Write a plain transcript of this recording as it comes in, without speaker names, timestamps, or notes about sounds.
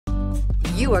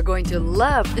You are going to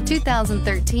love the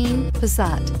 2013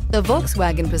 Passat. The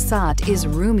Volkswagen Passat is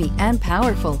roomy and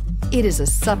powerful. It is a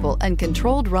supple and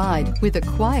controlled ride with a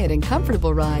quiet and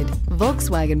comfortable ride.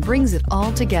 Volkswagen brings it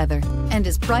all together and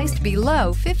is priced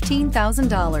below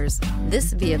 $15,000.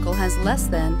 This vehicle has less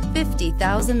than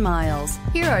 50,000 miles.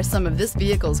 Here are some of this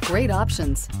vehicle's great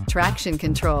options: traction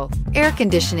control, air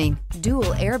conditioning,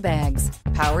 dual airbags,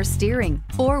 power steering,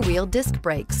 four-wheel disc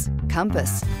brakes,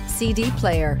 compass, CD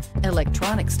player,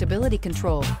 electronic stability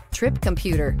control, trip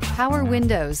computer, power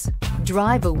windows.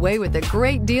 Drive away with a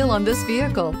great deal on this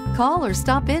vehicle. Call or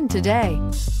stop in today.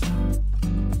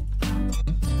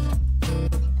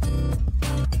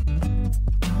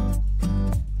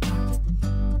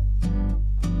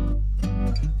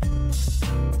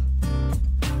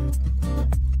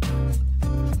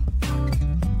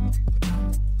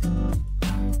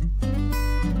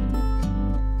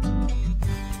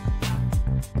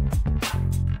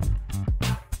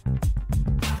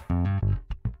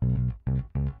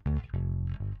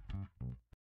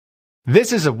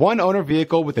 This is a one-owner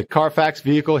vehicle with a CARFAX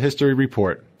Vehicle History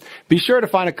Report. Be sure to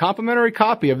find a complimentary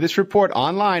copy of this report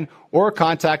online or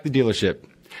contact the dealership.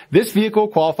 This vehicle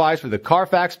qualifies for the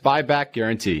CARFAX Buyback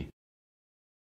Guarantee.